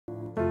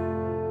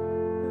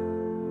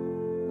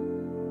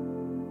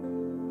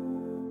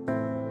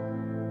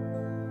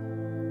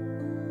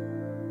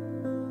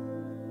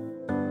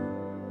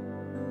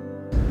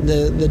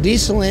The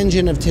diesel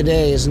engine of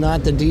today is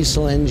not the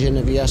diesel engine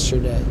of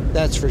yesterday,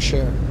 that's for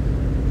sure.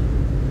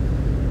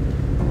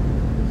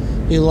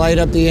 You light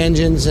up the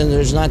engines and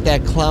there's not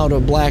that cloud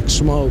of black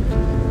smoke.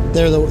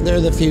 They're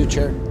the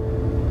future.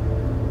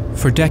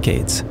 For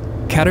decades,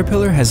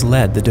 Caterpillar has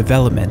led the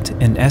development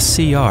in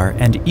SCR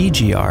and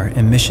EGR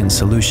emission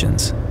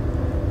solutions.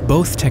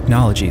 Both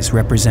technologies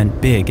represent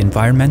big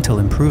environmental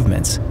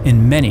improvements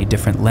in many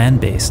different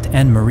land-based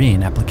and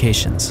marine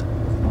applications.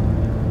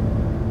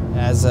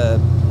 As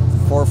a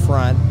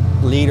forefront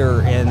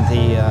leader in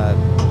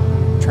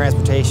the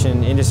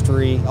transportation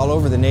industry all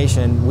over the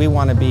nation, we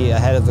want to be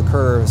ahead of the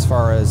curve as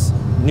far as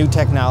new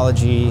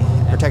technology,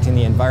 protecting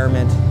the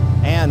environment,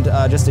 and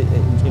just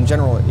in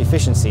general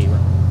efficiency.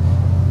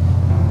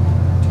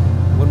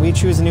 When we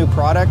choose a new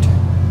product,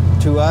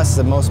 to us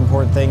the most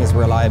important thing is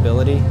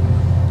reliability.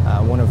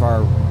 One of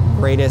our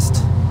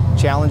greatest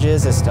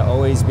challenges is to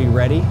always be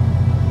ready,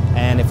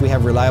 and if we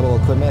have reliable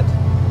equipment,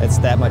 it's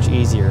that much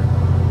easier.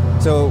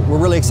 So we're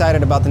really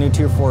excited about the new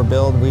Tier 4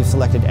 build. We've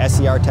selected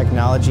SCR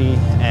technology,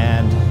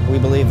 and we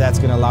believe that's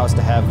going to allow us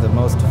to have the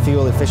most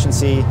fuel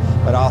efficiency,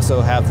 but also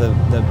have the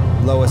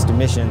lowest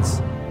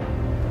emissions.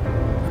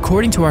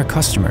 According to our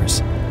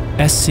customers,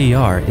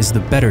 SCR is the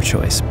better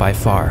choice by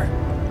far.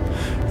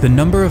 The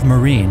number of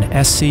marine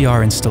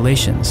SCR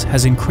installations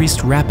has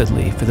increased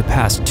rapidly for the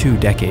past 2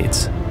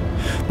 decades.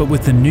 But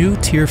with the new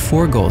Tier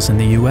 4 goals in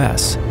the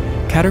US,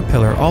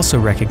 Caterpillar also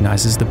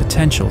recognizes the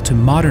potential to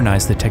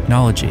modernize the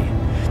technology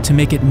to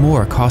make it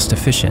more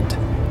cost-efficient,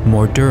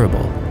 more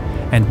durable,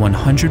 and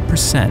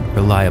 100%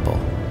 reliable.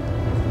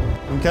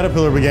 When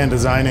Caterpillar began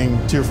designing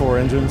Tier 4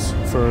 engines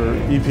for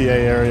EPA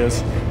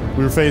areas,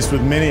 we were faced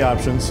with many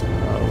options,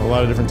 a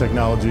lot of different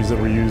technologies that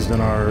were used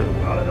in our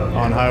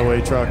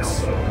on-highway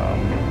trucks,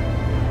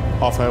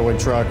 off-highway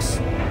trucks,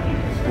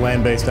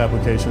 land-based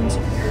applications,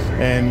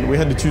 and we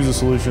had to choose a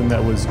solution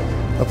that was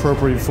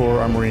appropriate for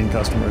our marine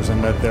customers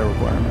and met their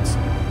requirements.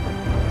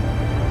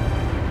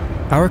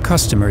 Our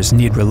customers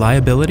need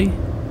reliability,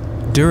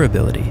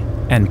 durability,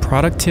 and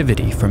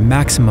productivity for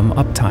maximum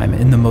uptime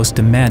in the most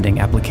demanding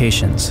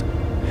applications,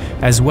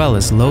 as well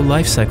as low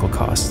life cycle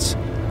costs,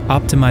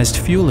 optimized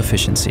fuel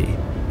efficiency,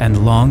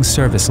 and long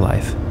service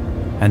life,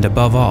 and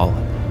above all,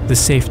 the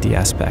safety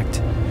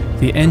aspect.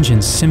 The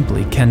engines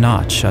simply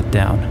cannot shut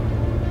down.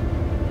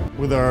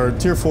 With our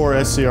Tier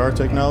 4 SCR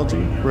technology,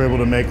 we're able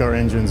to make our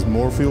engines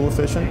more fuel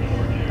efficient,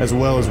 as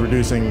well as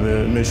reducing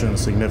the emissions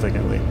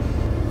significantly.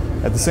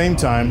 At the same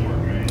time,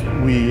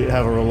 we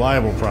have a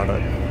reliable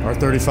product. Our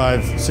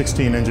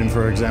 3516 engine,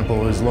 for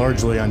example, is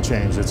largely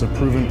unchanged. It's a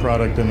proven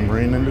product in the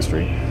marine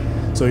industry.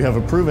 So you have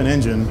a proven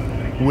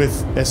engine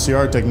with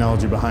SCR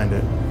technology behind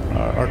it.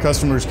 Our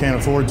customers can't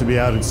afford to be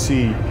out at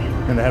sea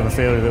and to have a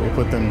failure that will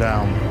put them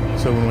down.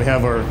 So when we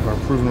have our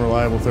proven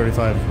reliable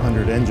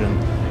 3500 engine,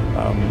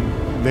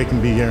 they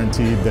can be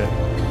guaranteed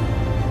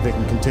that they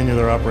can continue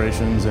their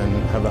operations and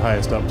have the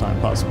highest uptime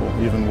possible,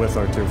 even with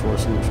our Tier 4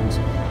 solutions.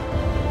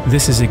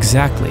 This is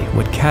exactly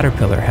what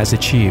Caterpillar has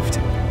achieved.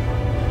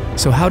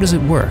 So how does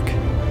it work?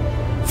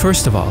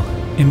 First of all,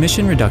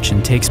 emission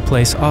reduction takes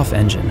place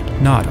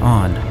off-engine, not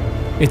on.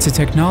 It's a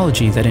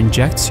technology that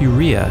injects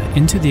urea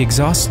into the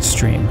exhaust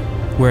stream,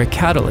 where a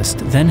catalyst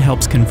then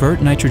helps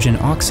convert nitrogen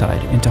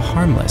oxide into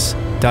harmless,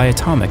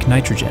 diatomic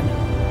nitrogen,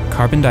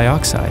 carbon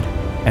dioxide,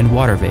 and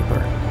water vapor.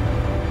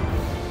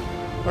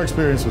 Our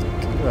experience with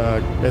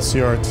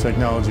SCR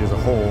technology as a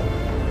whole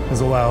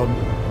has allowed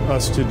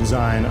us to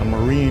design a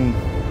marine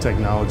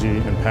technology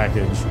and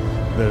package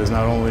that is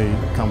not only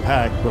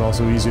compact, but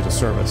also easy to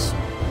service.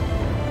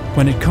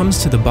 When it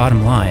comes to the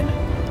bottom line,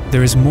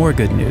 there is more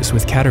good news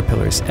with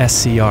Caterpillar's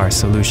SCR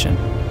solution.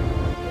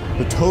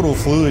 The total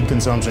fluid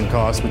consumption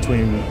cost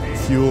between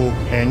fuel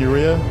and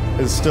urea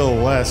is still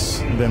less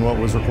than what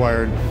was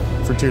required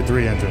for Tier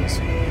 3 engines.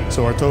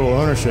 So our total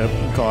ownership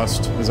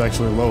cost is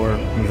actually lower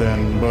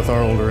than both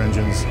our older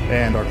engines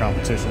and our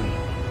competition.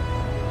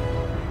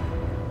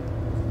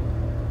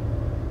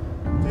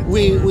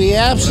 We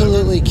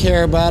absolutely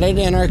care about it,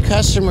 and our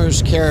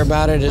customers care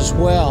about it as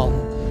well.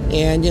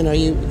 And you know,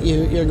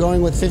 you're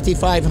going with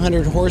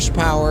 5,500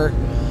 horsepower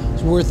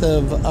worth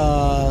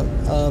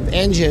of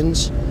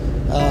engines.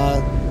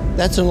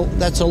 That's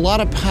a lot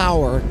of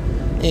power,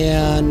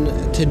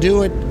 and to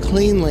do it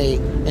cleanly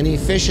and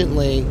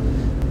efficiently,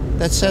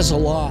 that says a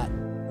lot.